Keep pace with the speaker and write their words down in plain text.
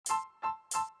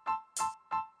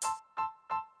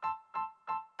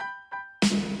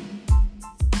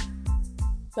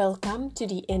Welcome to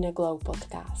the Inner Glow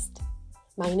podcast.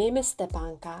 My name is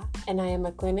Stepanka and I am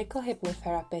a clinical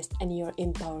hypnotherapist and your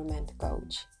empowerment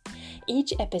coach.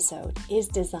 Each episode is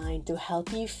designed to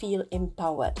help you feel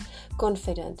empowered,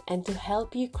 confident, and to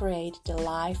help you create the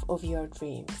life of your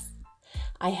dreams.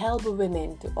 I help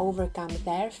women to overcome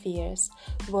their fears,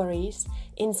 worries,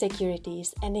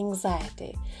 insecurities, and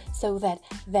anxiety so that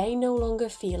they no longer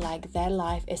feel like their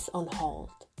life is on hold.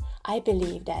 I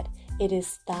believe that it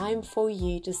is time for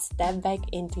you to step back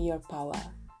into your power.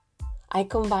 I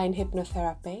combine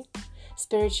hypnotherapy,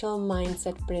 spiritual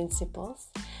mindset principles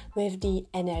with the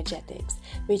energetics,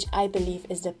 which I believe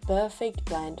is the perfect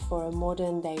blend for a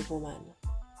modern day woman.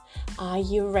 Are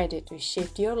you ready to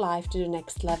shift your life to the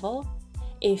next level?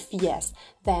 If yes,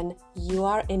 then you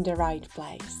are in the right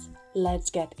place.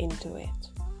 Let's get into it.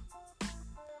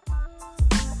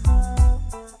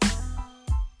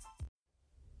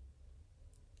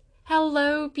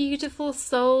 Hello, beautiful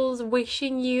souls,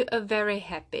 wishing you a very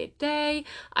happy day.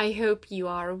 I hope you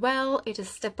are well. It is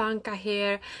Stepanka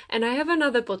here, and I have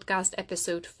another podcast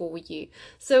episode for you.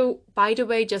 So, by the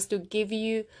way, just to give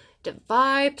you the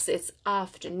vibes, it's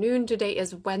afternoon. Today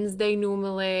is Wednesday.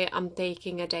 Normally, I'm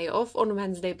taking a day off on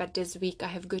Wednesday, but this week I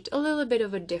have got a little bit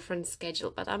of a different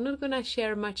schedule, but I'm not gonna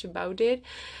share much about it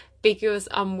because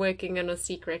I'm working on a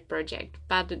secret project,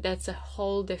 but that's a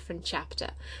whole different chapter.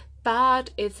 But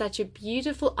it's such a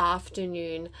beautiful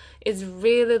afternoon. It's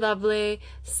really lovely,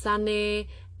 sunny,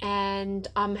 and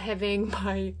I'm having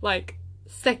my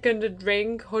second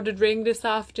drink, hot drink this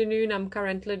afternoon. I'm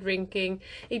currently drinking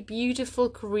a beautiful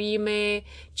creamy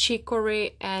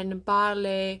chicory and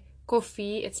barley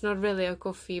coffee. It's not really a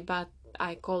coffee, but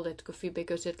I call it coffee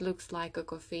because it looks like a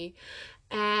coffee.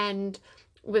 And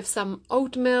with some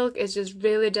oat milk. It's just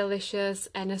really delicious.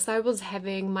 And as I was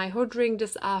having my hot drink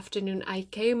this afternoon, I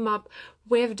came up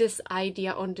with this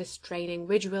idea on this training,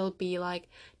 which will be like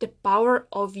the power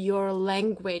of your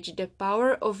language, the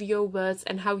power of your words,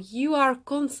 and how you are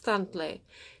constantly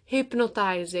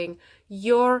hypnotizing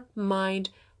your mind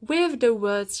with the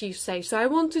words you say. So I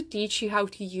want to teach you how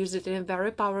to use it in a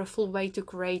very powerful way to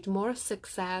create more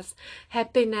success,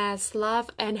 happiness, love,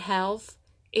 and health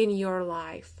in your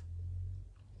life.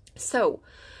 So,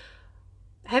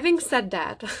 having said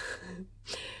that,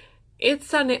 it's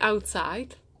sunny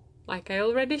outside, like I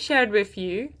already shared with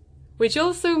you, which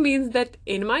also means that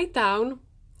in my town,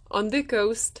 on the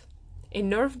coast, in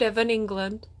North Devon,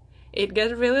 England, it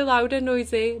gets really loud and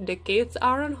noisy. The kids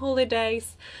are on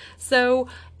holidays, so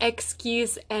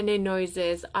excuse any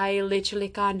noises. I literally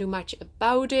can't do much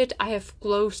about it. I have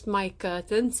closed my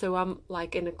curtains, so I'm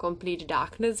like in a complete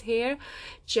darkness here,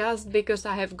 just because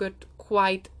I have got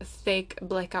quite thick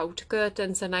blackout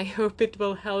curtains, and I hope it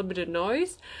will help the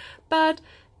noise. But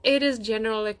it is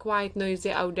generally quite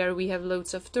noisy out there. We have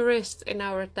loads of tourists in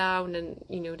our town and,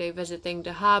 they're visiting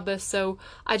the harbor. So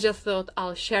I just thought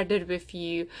I'll share that with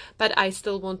you, but I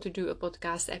still want to do a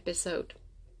podcast episode.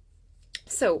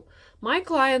 So my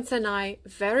clients and I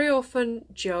very often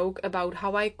joke about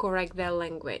how I correct their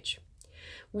language.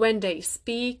 When they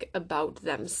speak about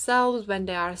themselves, when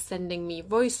they are sending me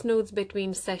voice notes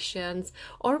between sessions,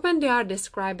 or when they are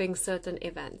describing certain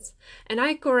events. And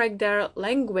I correct their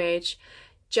language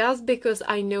just because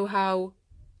I know how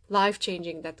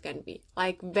life-changing that can be.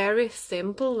 Like very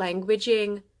simple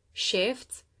languaging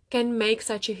shifts can make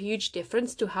such a huge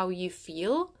difference to how you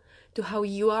feel, to how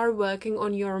you are working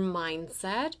on your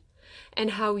mindset,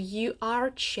 and how you are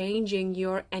changing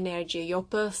your energy, your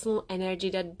personal energy,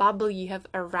 that bubble you have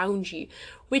around you,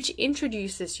 which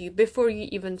introduces you before you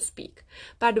even speak.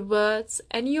 But words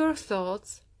and your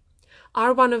thoughts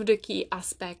are one of the key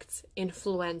aspects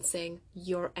influencing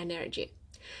your energy.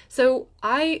 So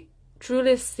I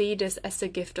truly see this as a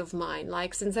gift of mine.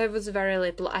 Like since I was very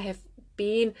little, I have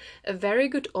been a very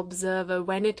good observer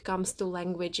when it comes to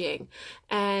languaging,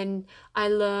 and I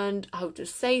learned how to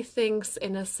say things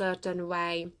in a certain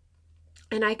way,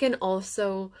 and I can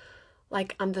also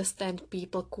understand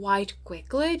people quite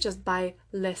quickly just by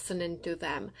listening to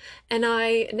them. And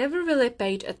I never really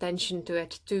paid attention to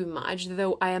it too much,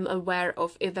 though I am aware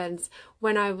of events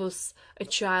when I was a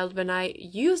child when I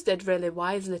used it really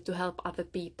wisely to help other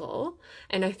people.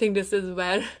 And I think this is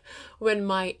where when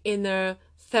my inner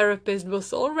therapist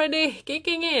was already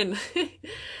kicking in.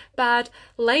 But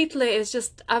lately it's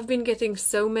just I've been getting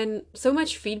so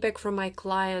much feedback from my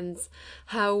clients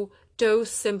how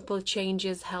those simple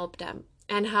changes help them,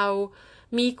 and how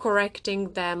me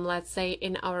correcting them, let's say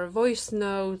in our voice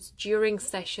notes during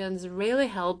sessions, really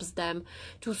helps them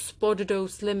to spot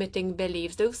those limiting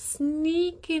beliefs, those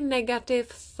sneaky negative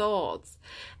thoughts,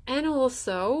 and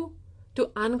also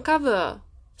to uncover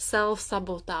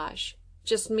self-sabotage,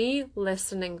 just me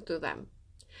listening to them.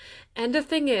 And the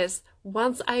thing is,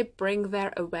 once I bring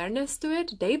their awareness to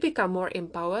it, they become more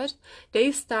empowered.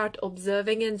 They start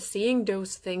observing and seeing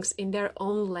those things in their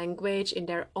own language, in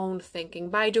their own thinking.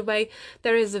 By the way,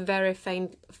 there is a very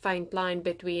fine line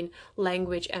between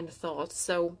language and thoughts.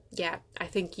 So yeah, I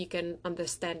think you can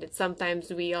understand it.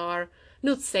 Sometimes we are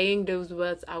not saying those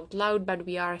words out loud, but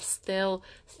we are still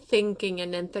thinking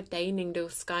and entertaining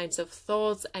those kinds of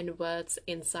thoughts and words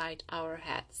inside our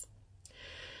heads.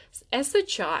 As a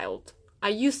child, I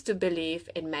used to believe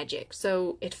in magic,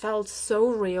 so it felt so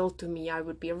real to me. I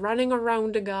would be running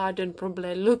around the garden,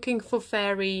 probably looking for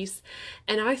fairies,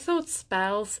 and I thought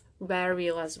spells were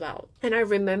real as well. And I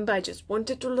remember I just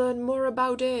wanted to learn more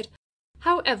about it.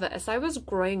 However, as I was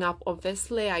growing up,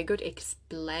 obviously I got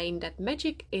explained that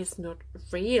magic is not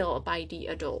real by the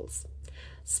adults.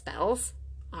 Spells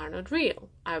are not real,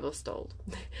 I was told.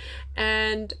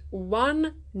 And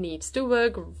one needs to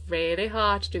work really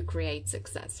hard to create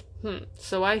success.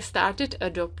 So I started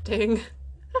adopting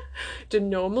the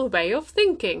normal way of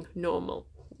thinking, normal.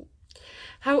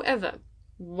 However,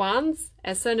 once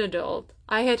as an adult,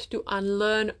 I had to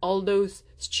unlearn all those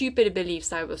stupid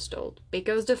beliefs I was told,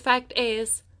 because the fact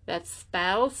is that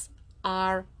spells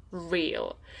are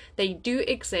real. They do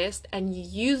exist and you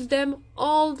use them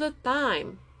all the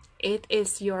time. It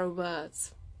is your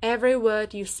words. Every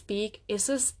word you speak is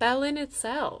a spell in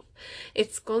itself.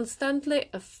 It's constantly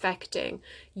affecting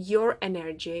your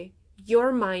energy,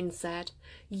 your mindset,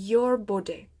 your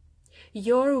body.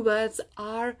 Your words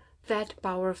are that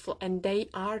powerful and they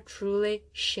are truly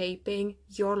shaping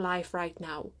your life right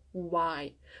now.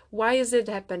 Why? Why is it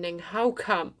happening? How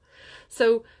come?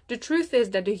 So the truth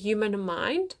is that the human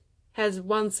mind has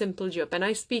one simple job, and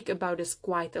I speak about this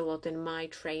quite a lot in my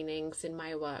trainings, in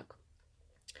my work.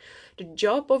 The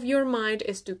job of your mind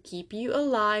is to keep you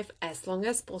alive as long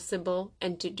as possible,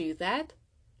 and to do that,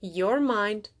 your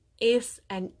mind is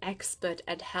an expert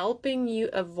at helping you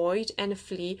avoid and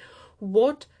flee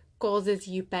what causes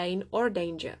you pain or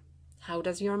danger. How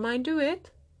does your mind do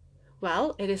it?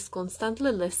 Well, it is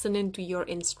constantly listening to your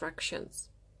instructions.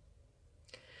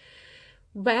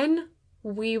 When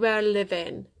we were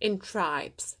living in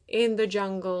tribes, in the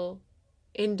jungle,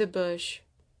 in the bush,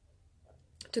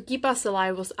 to keep us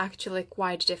alive was actually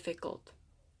quite difficult.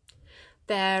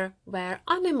 There were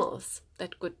animals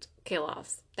that could kill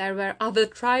us. There were other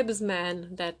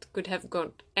tribesmen that could have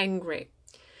got angry.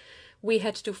 We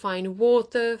had to find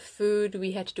water, food,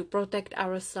 we had to protect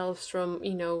ourselves from,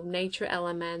 nature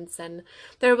elements, and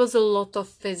there was a lot of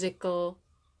physical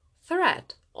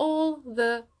threat all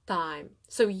the time.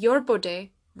 So your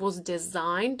body was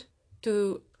designed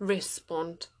to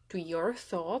respond to your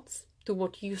thoughts, to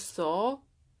what you saw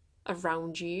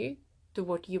around you, to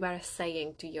what you were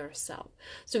saying to yourself.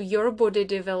 So your body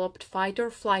developed fight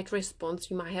or flight response,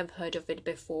 you might have heard of it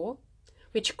before,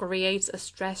 which creates a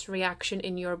stress reaction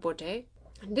in your body.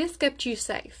 And this kept you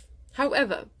safe.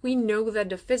 However, we know that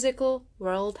the physical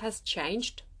world has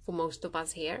changed for most of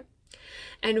us here.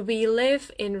 And we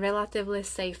live in relatively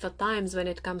safer times when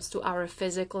it comes to our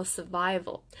physical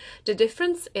survival. The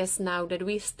difference is now that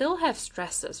we still have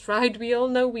stresses, right? We all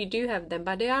know we do have them,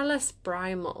 but they are less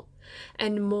primal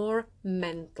and more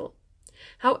mental.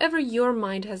 However, your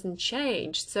mind hasn't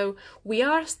changed, so we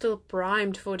are still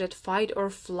primed for that fight or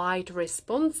flight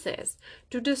responses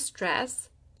to the stress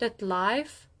that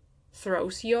life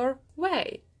throws your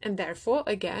way. And therefore,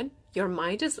 again, your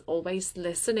mind is always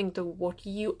listening to what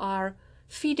you are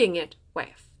feeding it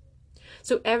with.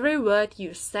 So every word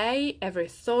you say, every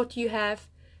thought you have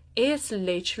is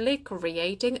literally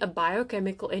creating a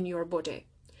biochemical in your body.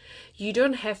 You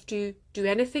don't have to do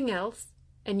anything else,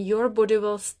 and your body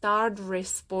will start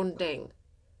responding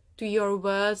to your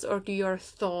words or to your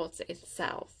thoughts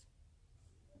itself.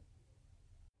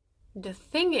 The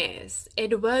thing is,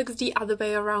 it works the other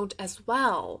way around as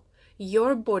well.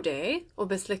 Your body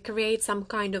obviously creates some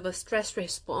kind of a stress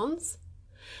response,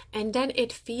 and then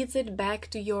it feeds it back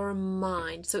to your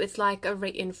mind. So it's like a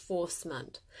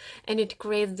reinforcement, and it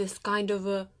creates this kind of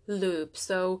a loop.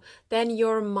 So then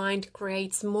your mind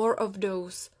creates more of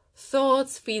those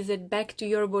thoughts, feeds it back to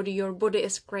your body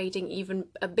is creating even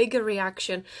a bigger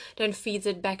reaction, then feeds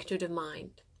it back to the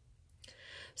mind.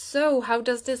 So how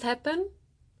does this happen?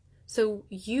 So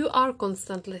you are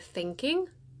constantly thinking,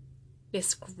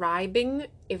 describing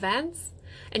events,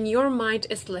 and your mind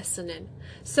is listening.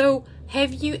 So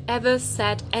have you ever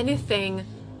said anything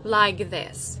like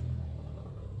this?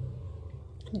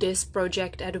 This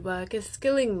project at work is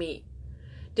killing me.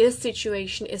 This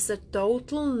situation is a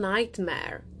total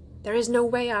nightmare. There is no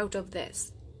way out of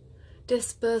this.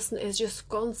 This person is just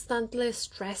constantly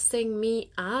stressing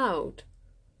me out.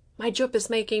 My job is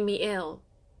making me ill.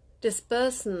 This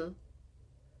person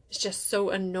is just so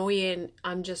annoying.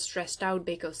 I'm just stressed out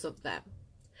because of them.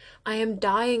 I am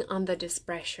dying under this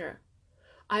pressure.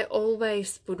 I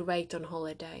always put weight on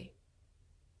holiday.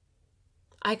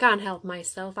 I can't help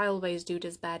myself. I always do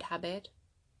this bad habit.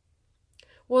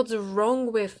 What's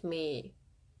wrong with me?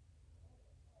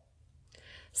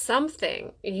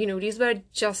 Something, these were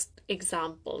just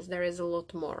examples. There is a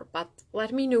lot more, but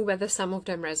let me know whether some of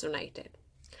them resonated.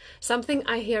 Something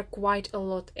I hear quite a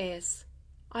lot is,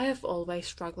 I have always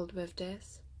struggled with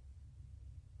this.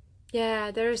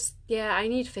 I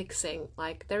need fixing.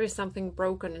 Like, there is something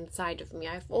broken inside of me.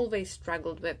 I've always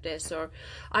struggled with this, or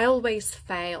I always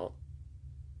fail.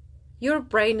 Your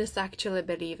brain is actually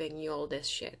believing you all this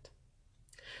shit.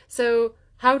 So,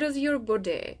 how does your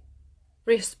body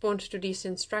respond to these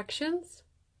instructions?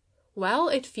 Well,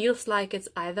 it feels like it's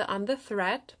either under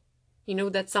threat,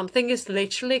 that something is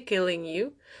literally killing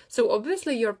you. So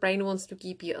obviously your brain wants to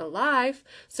keep you alive,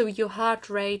 so your heart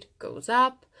rate goes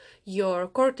up, your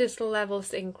cortisol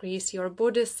levels increase, your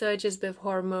body surges with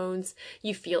hormones,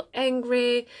 you feel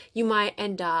angry, you might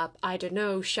end up,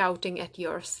 shouting at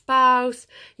your spouse,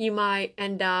 you might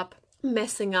end up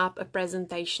messing up a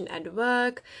presentation at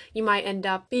work, you might end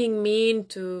up being mean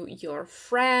to your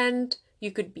friend,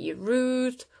 you could be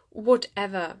rude,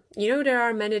 whatever. There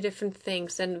are many different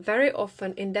things, and very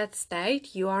often in that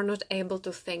state you are not able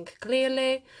to think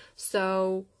clearly,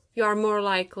 so you are more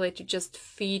likely to just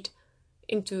feed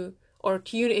into or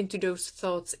tune into those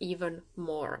thoughts even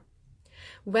more.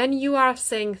 When you are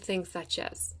saying things such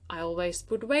as, I always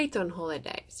put weight on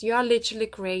holidays, you are literally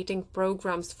creating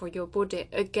programs for your body,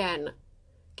 again,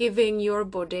 giving your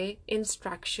body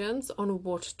instructions on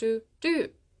what to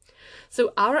do.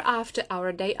 So hour after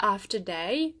hour, day after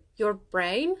day, your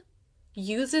brain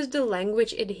uses the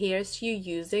language it hears you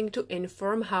using to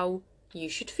inform how you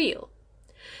should feel.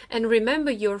 And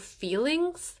remember, your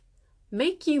feelings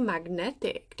make you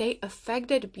magnetic. They affect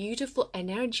that beautiful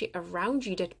energy around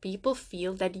you that people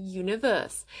feel, that the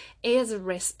universe is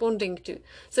responding to.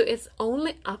 So it's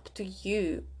only up to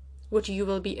you what you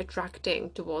will be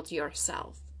attracting towards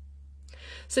yourself.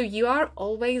 So you are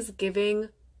always giving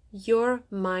your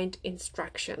mind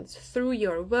instructions through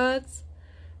your words.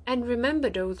 And remember,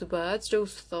 those words,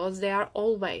 those thoughts, they are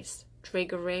always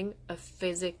triggering a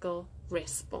physical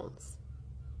response.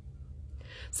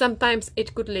 Sometimes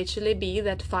it could literally be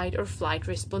that fight or flight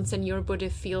response and your body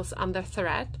feels under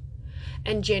threat.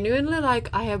 And genuinely, like,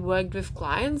 I have worked with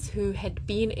clients who had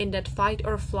been in that fight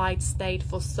or flight state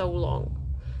for so long.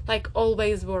 Like,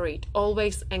 always worried,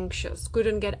 always anxious,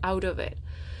 couldn't get out of it.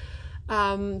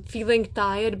 Feeling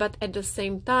tired, but at the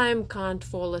same time can't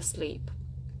fall asleep.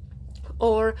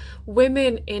 Or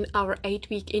women in our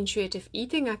 8-week Intuitive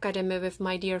Eating Academy with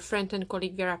my dear friend and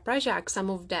colleague Vera Prajak, some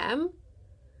of them,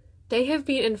 they have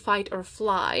been in fight or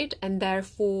flight, and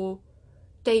therefore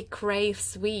they crave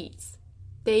sweets.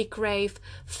 They crave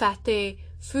fatty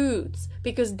foods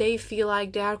because they feel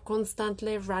like they are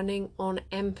constantly running on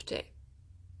empty.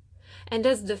 And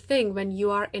that's the thing, when you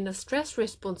are in a stress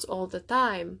response all the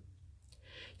time,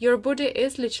 your body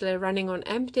is literally running on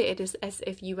empty. It is as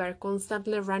if you were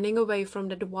constantly running away from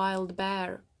that wild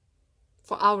bear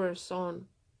for hours on.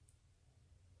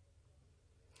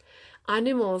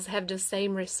 Animals have the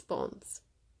same response.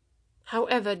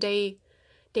 However, they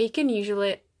can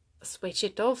usually switch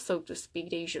it off, so to speak.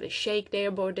 They usually shake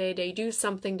their body. They do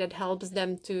something that helps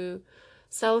them to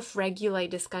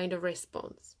self-regulate this kind of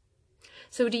response.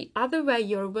 So the other way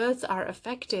your words are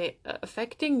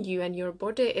affecting you and your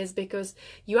body is because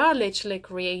you are literally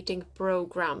creating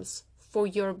programs for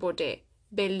your body,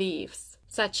 beliefs,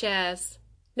 such as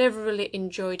never really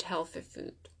enjoyed healthy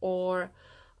food, or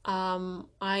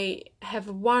I have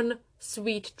one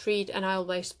sweet treat and I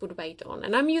always put weight on.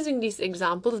 And I'm using these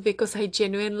examples because I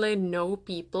genuinely know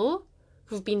people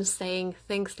who've been saying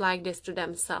things like this to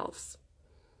themselves.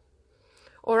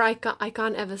 Or I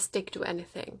can't ever stick to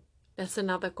anything. That's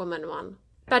another common one.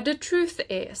 But the truth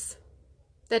is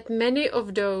that many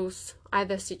of those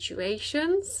either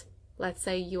situations, let's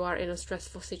say you are in a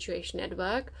stressful situation at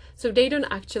work, so they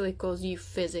don't actually cause you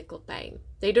physical pain.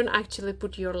 They don't actually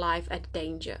put your life at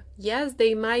danger. Yes,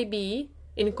 they might be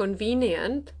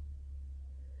inconvenient,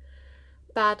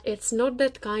 but it's not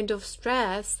that kind of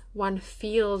stress one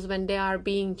feels when they are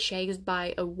being chased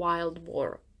by a wild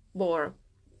boar.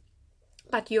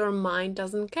 But your mind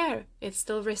doesn't care. It's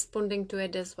still responding to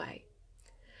it this way.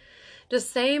 The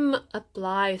same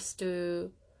applies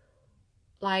to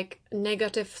like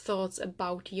negative thoughts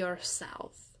about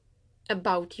yourself,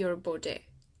 about your body.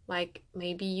 Like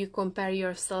maybe you compare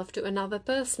yourself to another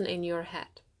person in your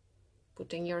head,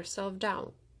 putting yourself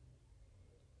down.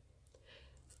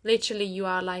 Literally, you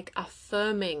are like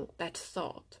affirming that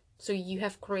thought. So you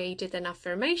have created an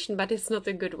affirmation, but it's not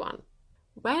a good one.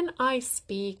 When I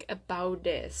speak about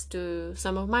this to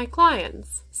some of my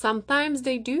clients, sometimes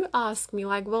they do ask me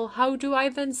like, well, how do I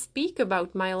then speak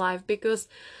about my life? Because,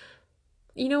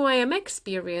 I am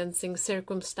experiencing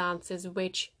circumstances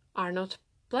which are not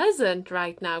pleasant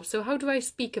right now. So how do I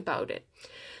speak about it?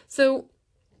 So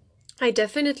I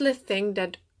definitely think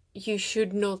that you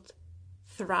should not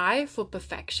thrive for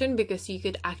perfection, because you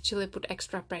could actually put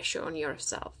extra pressure on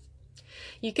yourself.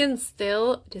 You can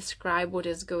still describe what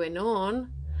is going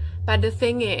on, but the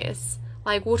thing is,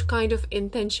 like, what kind of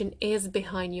intention is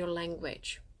behind your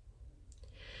language?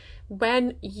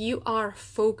 When you are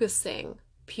focusing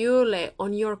purely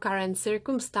on your current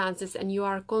circumstances and you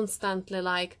are constantly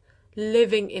like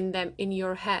living in them in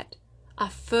your head,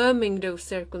 affirming those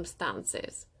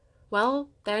circumstances, well,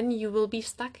 then you will be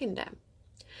stuck in them.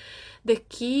 The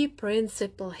key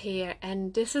principle here,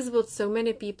 and this is what so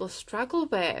many people struggle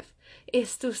with,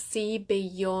 is to see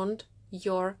beyond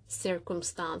your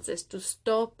circumstances, to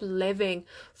stop living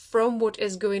from what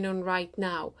is going on right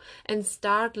now and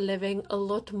start living a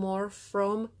lot more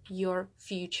from your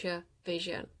future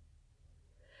vision.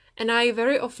 And I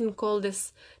very often call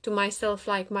this to myself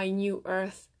like my new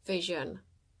earth vision,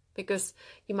 because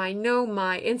you might know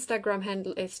my Instagram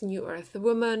handle is New Earth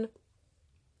Woman.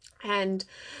 And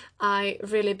I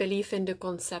really believe in the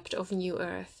concept of New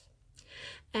Earth.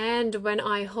 And when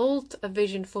I hold a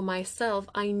vision for myself,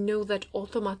 I know that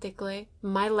automatically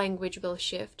my language will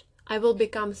shift. I will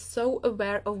become so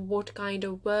aware of what kind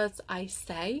of words I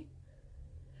say.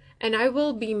 And I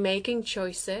will be making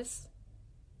choices,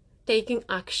 taking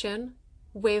action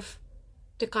with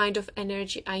the kind of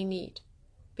energy I need.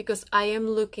 Because I am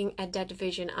looking at that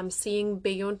vision. I'm seeing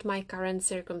beyond my current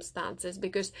circumstances.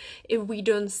 Because if we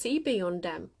don't see beyond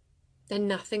them, then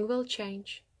nothing will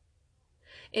change.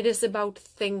 It is about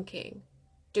thinking,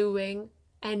 doing,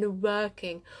 and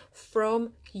working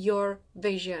from your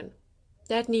vision.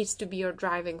 That needs to be your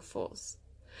driving force.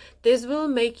 This will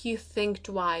make you think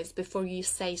twice before you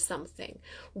say something.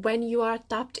 When you are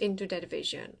tapped into that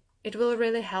vision, it will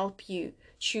really help you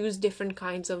choose different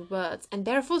kinds of words and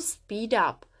therefore speed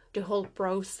up the whole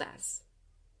process.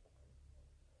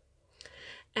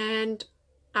 And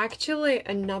actually,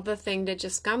 another thing that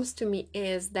just comes to me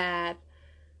is that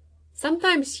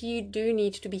sometimes you do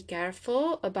need to be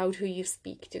careful about who you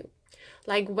speak to.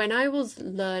 Like when I was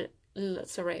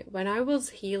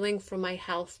healing from my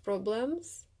health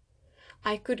problems,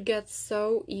 I could get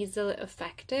so easily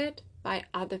affected by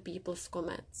other people's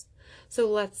comments. So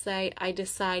let's say I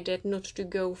decided not to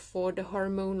go for the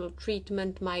hormonal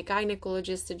treatment my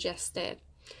gynecologist suggested.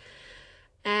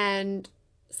 And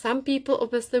some people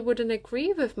obviously wouldn't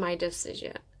agree with my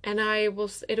decision. And it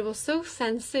was so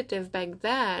sensitive back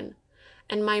then,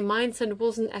 and my mindset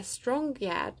wasn't as strong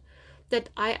yet, that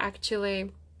I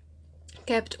actually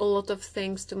kept a lot of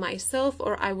things to myself,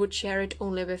 or I would share it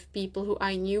only with people who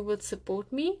I knew would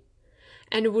support me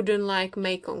and wouldn't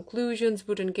make conclusions,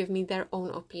 wouldn't give me their own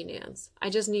opinions. I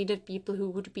just needed people who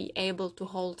would be able to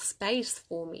hold space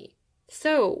for me.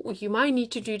 So you might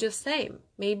need to do the same.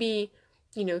 Maybe,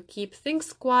 keep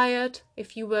things quiet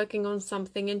if you're working on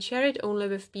something and share it only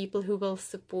with people who will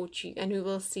support you and who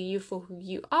will see you for who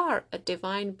you are, a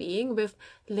divine being with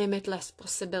limitless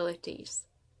possibilities.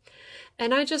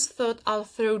 And I just thought I'll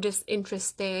throw this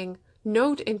interesting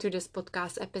note into this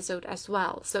podcast episode as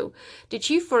well. So, did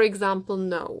you, for example,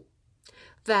 know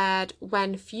that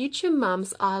when future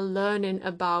moms are learning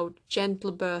about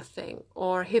gentle birthing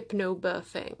or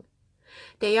hypnobirthing,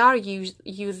 they are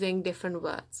using different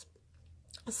words?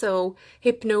 So,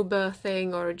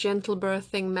 hypnobirthing or gentle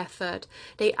birthing method,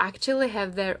 they actually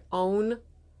have their own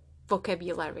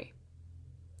vocabulary.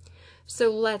 So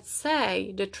let's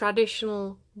say the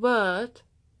traditional word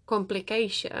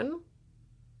complication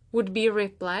would be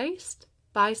replaced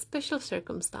by special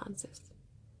circumstances.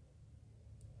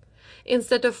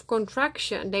 Instead of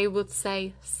contraction, they would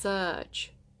say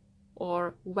surge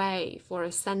or wave or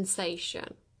a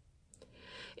sensation.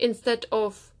 Instead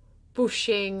of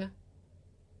pushing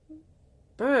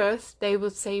birth, they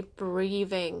would say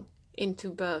breathing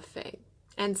into birthing,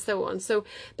 and so on. So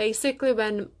basically,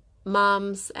 when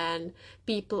moms and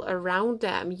people around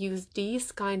them use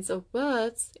these kinds of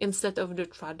words instead of the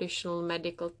traditional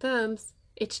medical terms,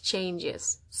 it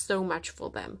changes so much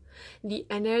for them. The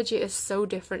energy is so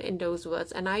different in those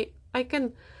words, and I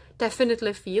can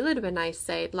definitely feel it when I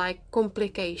say it, like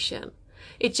complication.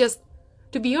 It just,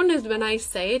 to be honest, when I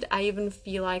say it, I even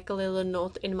feel like a little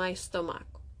knot in my stomach.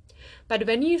 But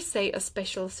when you say a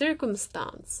special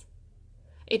circumstance,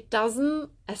 it doesn't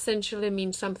essentially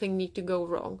mean something needs to go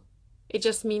wrong. It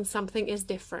just means something is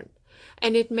different.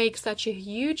 And it makes such a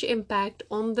huge impact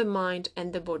on the mind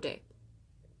and the body.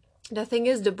 The thing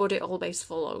is, the body always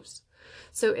follows.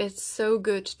 So it's so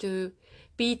good to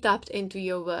be tapped into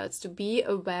your words, to be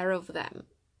aware of them.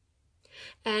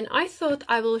 And I thought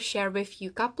I will share with you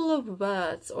a couple of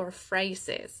words or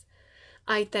phrases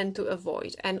I tend to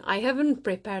avoid. And I haven't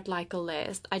prepared like a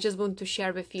list. I just want to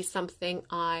share with you something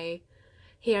I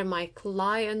hear my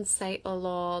clients say a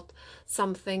lot,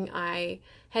 something I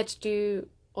had to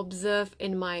observe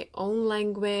in my own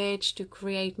language to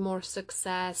create more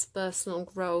success, personal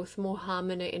growth, more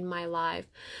harmony in my life.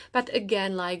 But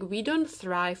again, like, we don't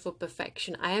thrive for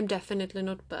perfection. I am definitely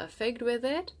not perfect with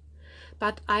it,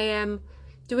 but I am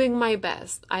doing my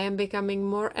best. I am becoming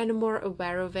more and more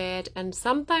aware of it, and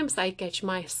sometimes I catch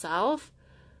myself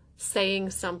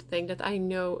saying something that I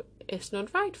know is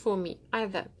not right for me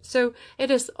either. So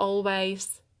it is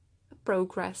always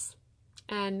progress.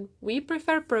 And we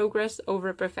prefer progress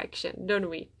over perfection, don't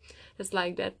we? It's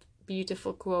like that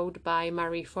beautiful quote by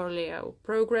Marie Forleo,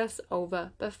 progress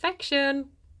over perfection.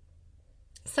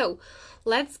 So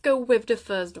let's go with the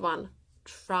first one,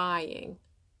 trying.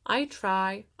 I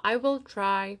try, I will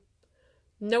try.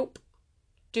 Nope.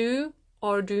 Do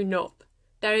or do not.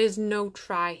 There is no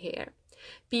try here.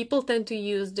 People tend to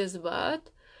use this word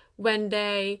when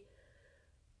they,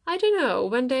 I don't know,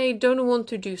 when they don't want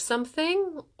to do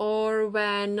something, or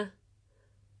when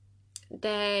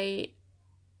they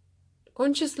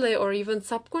consciously or even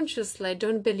subconsciously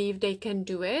don't believe they can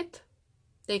do it,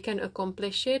 they can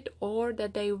accomplish it, or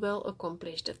that they will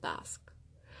accomplish the task.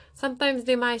 Sometimes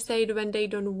they might say it when they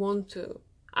don't want to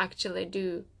actually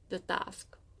do the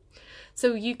task.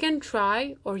 So you can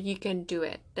try or you can do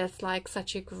it. That's like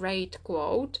such a great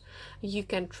quote. You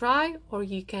can try or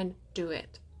you can do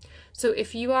it. So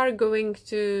if you are going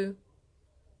to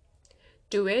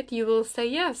do it, you will say,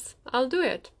 yes, I'll do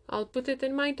it. I'll put it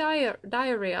in my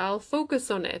diary. I'll focus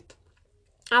on it.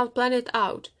 I'll plan it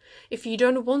out. If you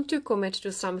don't want to commit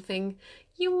to something,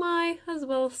 you might as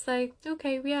well say,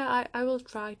 okay, yeah, I will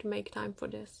try to make time for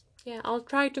this. Yeah, I'll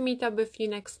try to meet up with you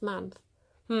next month.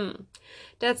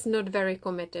 That's not very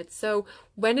committed. So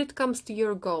when it comes to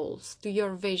your goals, to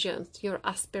your visions, to your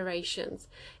aspirations,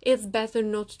 it's better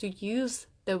not to use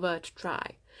the word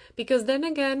try, because then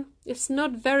again, it's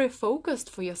not very focused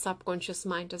for your subconscious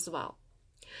mind as well.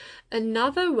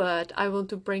 Another word I want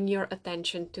to bring your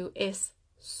attention to is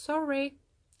sorry.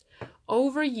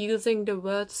 Overusing the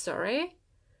word sorry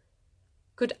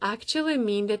could actually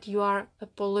mean that you are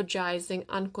apologizing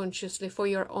unconsciously for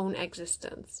your own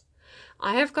existence.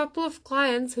 I have a couple of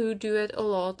clients who do it a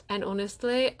lot, and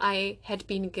honestly, I had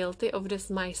been guilty of this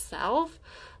myself.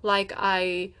 Like,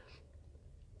 I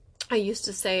used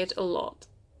to say it a lot,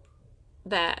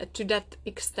 that to that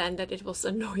extent that it was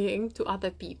annoying to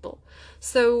other people.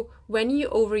 So when you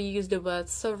overuse the word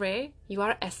sorry, you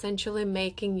are essentially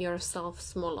making yourself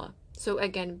smaller. So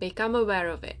again, become aware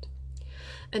of it.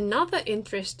 Another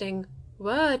interesting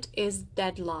word is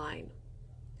deadline.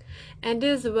 And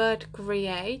this word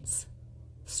creates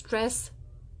stress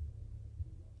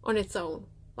on its own.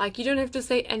 Like, you don't have to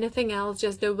say anything else,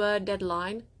 just the word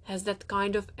deadline has that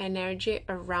kind of energy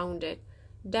around it.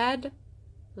 Deadline.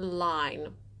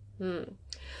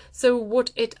 So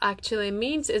what it actually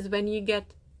means is when you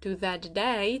get to that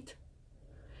date,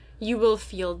 you will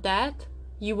feel dead,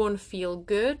 you won't feel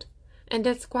good, and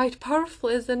that's quite powerful,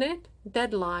 isn't it?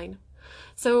 Deadline.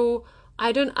 So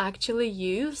I don't actually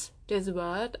use this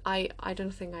word. I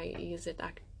don't think I use it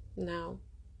now.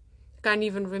 Can't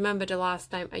even remember the last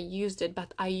time I used it,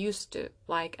 but I used to,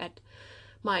 like at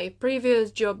my previous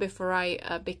job before I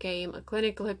became a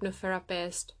clinical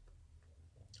hypnotherapist.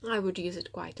 I would use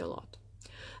it quite a lot.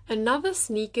 Another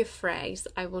sneaky phrase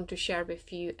I want to share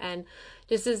with you, and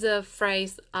this is a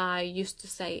phrase I used to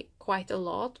say quite a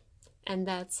lot, and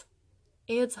that's,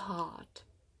 it's hard.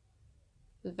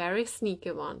 Very sneaky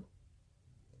one.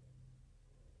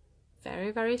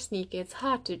 Very, very sneaky. It's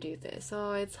hard to do this.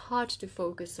 Oh, it's hard to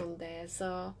focus on this.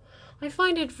 Oh, I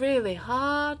find it really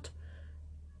hard.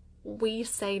 We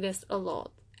say this a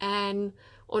lot. And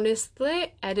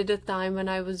honestly, at the time when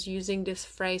I was using this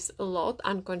phrase a lot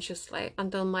unconsciously,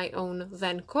 until my own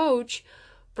then coach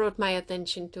brought my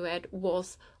attention to it,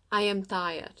 was, I am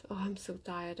tired. Oh, I'm so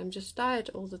tired. I'm just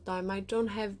tired all the time. I don't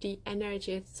have the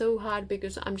energy. It's so hard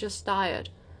because I'm just tired.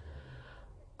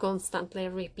 Constantly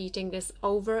repeating this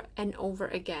over and over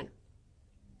again.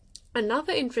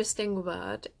 Another interesting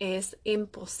word is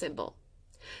impossible.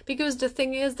 Because the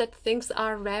thing is that things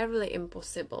are rarely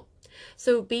impossible.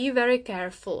 So be very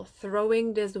careful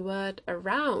throwing this word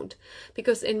around,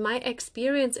 because in my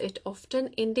experience it often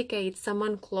indicates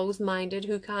someone close-minded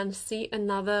who can't see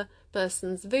another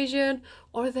person's vision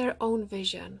or their own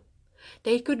vision.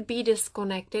 They could be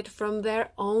disconnected from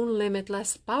their own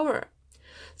limitless power.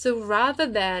 So rather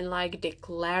than like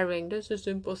declaring this is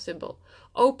impossible,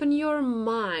 open your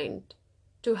mind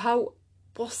to how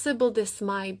possible this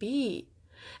might be.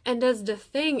 And that's the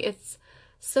thing, it's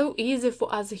so easy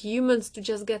for us humans to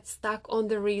just get stuck on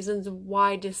the reasons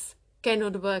why this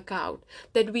cannot work out,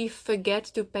 that we forget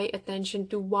to pay attention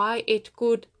to why it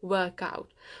could work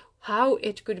out, how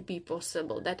it could be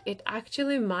possible, that it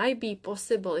actually might be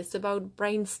possible. It's about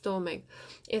brainstorming.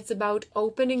 It's about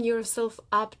opening yourself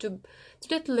up to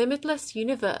that limitless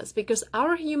universe, because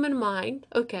our human mind,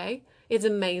 okay, is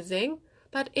amazing,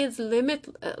 but it's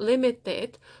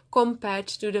limited compared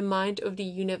to the mind of the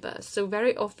universe. So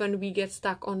very often we get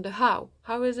stuck on the how.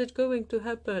 How is it going to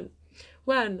happen?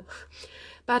 When?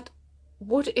 But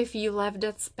what if you left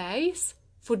that space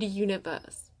for the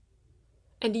universe?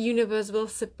 And the universe will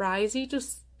surprise you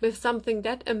with something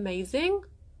that amazing?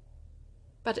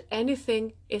 But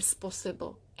anything is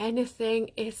possible.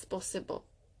 Anything is possible.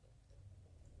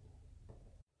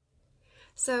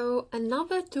 So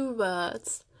another 2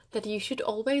 words that you should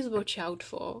always watch out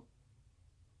for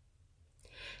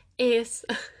is,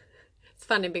 it's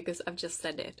funny because I've just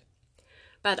said it,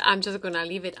 but I'm just gonna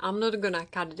leave it. I'm not gonna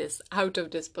cut this out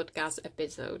of this podcast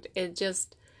episode. It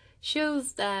just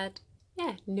shows that,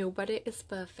 yeah, nobody is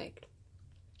perfect.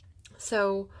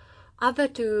 So other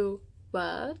 2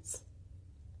 words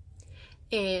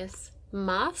is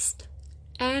must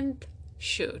and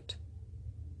should.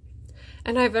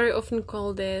 And I very often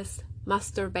call this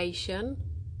masturbation,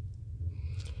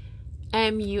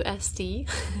 M-U-S-T,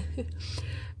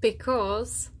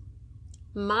 because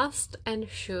must and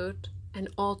should and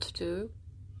ought to,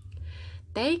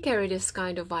 they carry this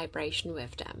kind of vibration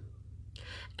with them.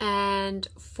 And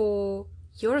for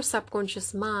your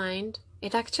subconscious mind,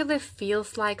 it actually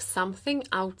feels like something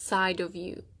outside of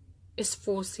you is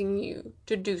forcing you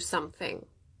to do something.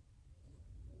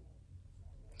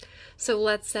 So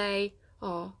let's say,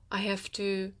 oh, I have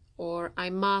to, or I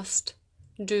must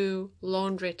do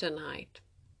laundry tonight.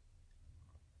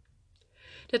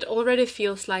 That already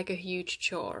feels like a huge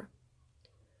chore.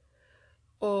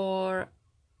 Or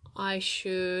I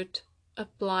should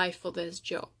apply for this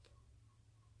job.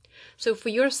 So for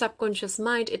your subconscious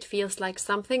mind, it feels like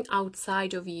something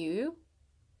outside of you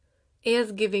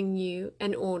is giving you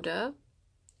an order,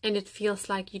 and it feels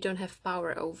like you don't have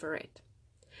power over it.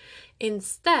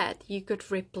 Instead, you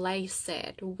could replace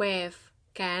it with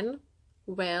can,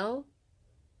 will.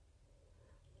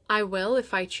 I will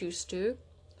if I choose to.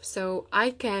 So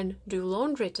I can do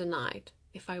laundry tonight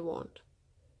if I want.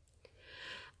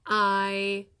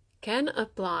 I can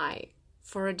apply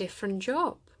for a different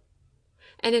job.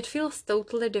 And it feels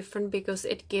totally different because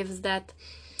it gives that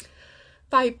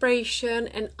vibration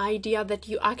and idea that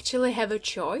you actually have a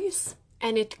choice,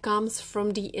 and it comes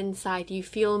from the inside. You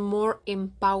feel more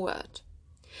empowered.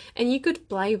 And you could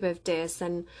play with this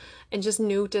and just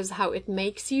notice how it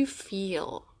makes you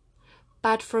feel.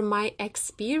 But from my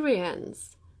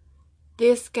experience,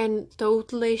 this can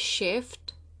totally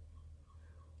shift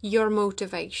your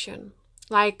motivation.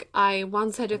 Like I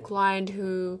once had a client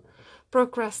who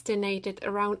procrastinated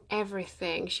around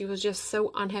everything. She was just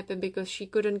so unhappy because she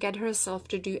couldn't get herself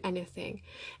to do anything.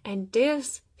 And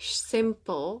this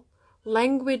simple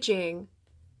languaging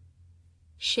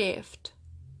shift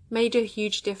made a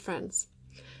huge difference.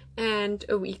 And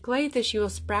a week later, she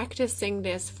was practicing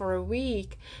this for a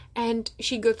week and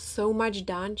she got so much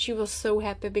done. She was so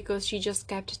happy because she just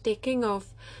kept ticking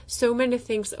off so many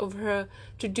things of her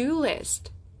to-do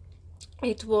list.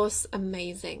 It was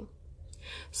amazing.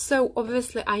 So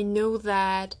obviously, I know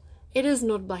that it is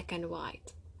not black and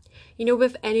white. You know,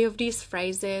 with any of these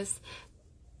phrases,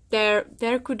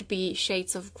 there could be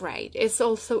shades of gray. It's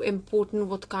also important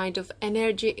what kind of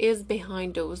energy is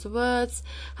behind those words,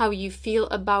 how you feel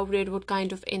about it, what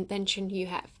kind of intention you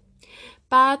have.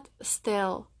 But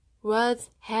still, words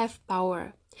have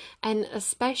power. And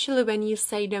especially when you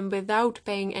say them without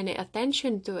paying any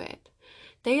attention to it,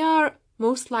 they are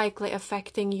most likely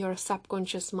affecting your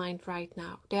subconscious mind right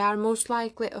now. They are most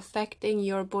likely affecting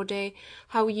your body,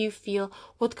 how you feel,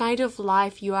 what kind of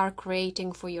life you are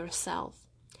creating for yourself.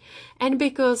 And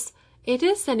because it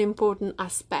is an important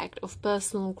aspect of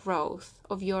personal growth,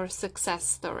 of your success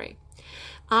story,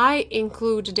 I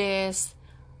include this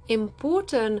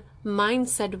important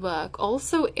mindset work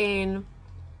also in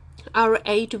our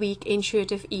 8-week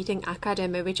Intuitive Eating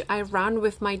Academy, which I run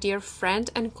with my dear friend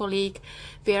and colleague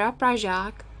Vera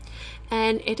Prajak.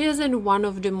 And it is in one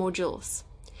of the modules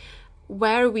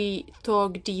where we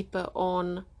talk deeper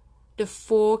on the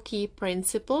 4 key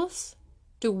principles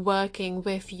to working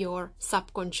with your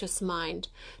subconscious mind,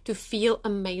 to feel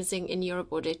amazing in your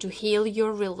body, to heal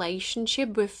your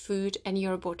relationship with food and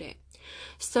your body.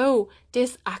 So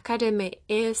this academy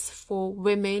is for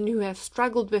women who have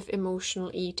struggled with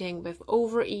emotional eating, with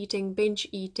overeating, binge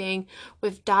eating,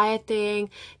 with dieting.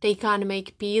 They can't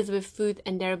make peace with food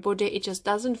and their body. It just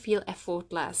doesn't feel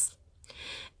effortless.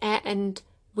 And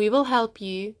we will help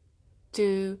you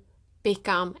to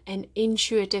become an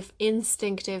intuitive,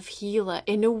 instinctive healer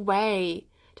in a way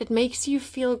that makes you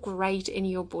feel great in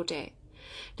your body.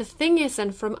 The thing is,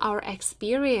 and from our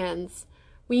experience,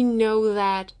 we know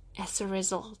that as a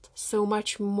result, so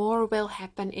much more will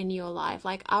happen in your life.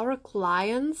 Like our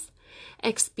clients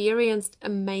experienced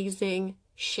amazing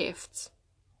shifts.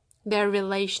 Their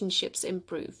relationships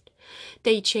improved.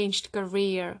 They changed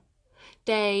career.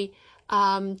 They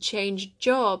changed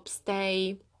jobs.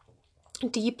 They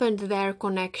deepened their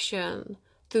connection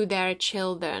to their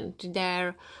children, to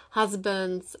their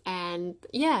husbands, and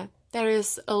there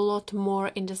is a lot more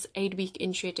in this 8-week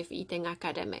Intuitive Eating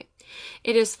Academy.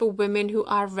 It is for women who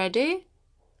are ready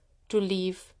to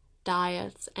leave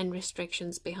diets and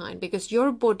restrictions behind, because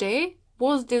your body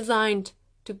was designed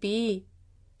to be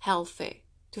healthy,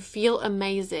 to feel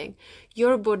amazing.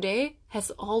 Your body has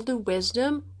all the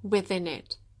wisdom within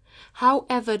it.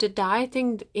 However, the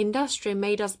dieting industry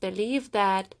made us believe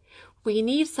that we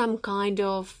need some kind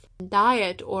of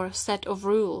diet or set of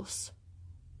rules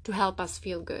to help us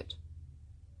feel good.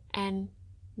 And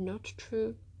not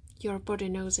true. Your body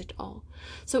knows it all.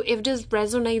 So if this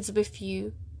resonates with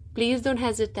you, please don't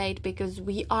hesitate, because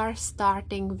we are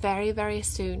starting very, very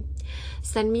soon.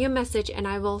 Send me a message and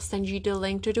I will send you the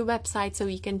link to the website so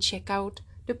you can check out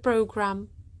the program.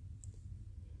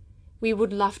 We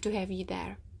would love to have you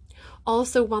there.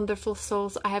 Also, wonderful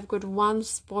souls, I have got one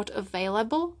spot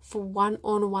available for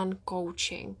one-on-one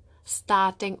coaching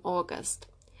starting August.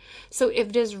 So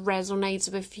if this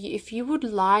resonates with you, if you would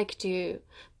like to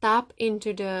tap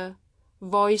into the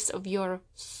voice of your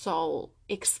soul,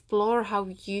 explore how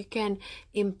you can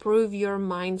improve your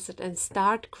mindset and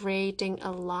start creating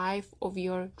a life of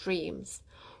your dreams,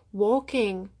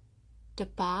 walking the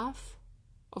path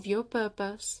of your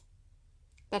purpose,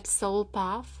 that soul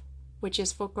path, which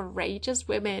is for courageous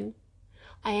women,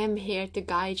 I am here to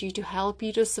guide you, to help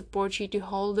you, to support you, to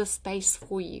hold the space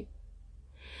for you.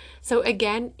 So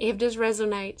again, if this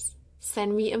resonates,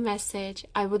 send me a message.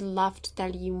 I would love to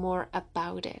tell you more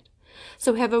about it.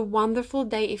 So have a wonderful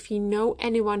day. If you know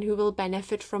anyone who will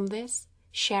benefit from this,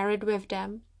 share it with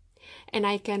them. And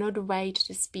I cannot wait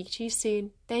to speak to you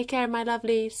soon. Take care, my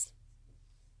lovelies.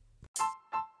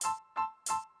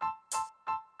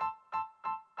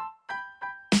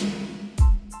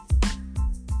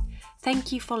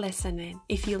 Thank you for listening.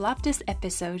 If you loved this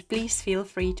episode, please feel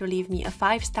free to leave me a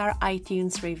 5-star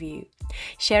iTunes review.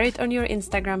 Share it on your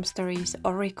Instagram stories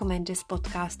or recommend this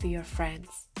podcast to your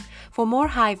friends. For more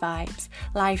high vibes,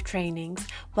 live trainings,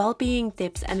 well-being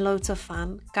tips and loads of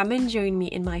fun, come and join me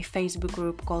in my Facebook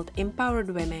group called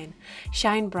Empowered Women.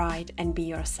 Shine bright and be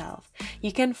yourself.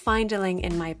 You can find the link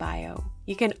in my bio.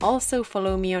 You can also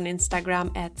follow me on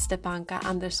Instagram at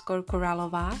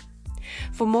Stepanka_Kuralova.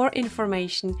 For more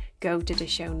information, go to the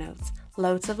show notes.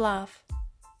 Loads of love.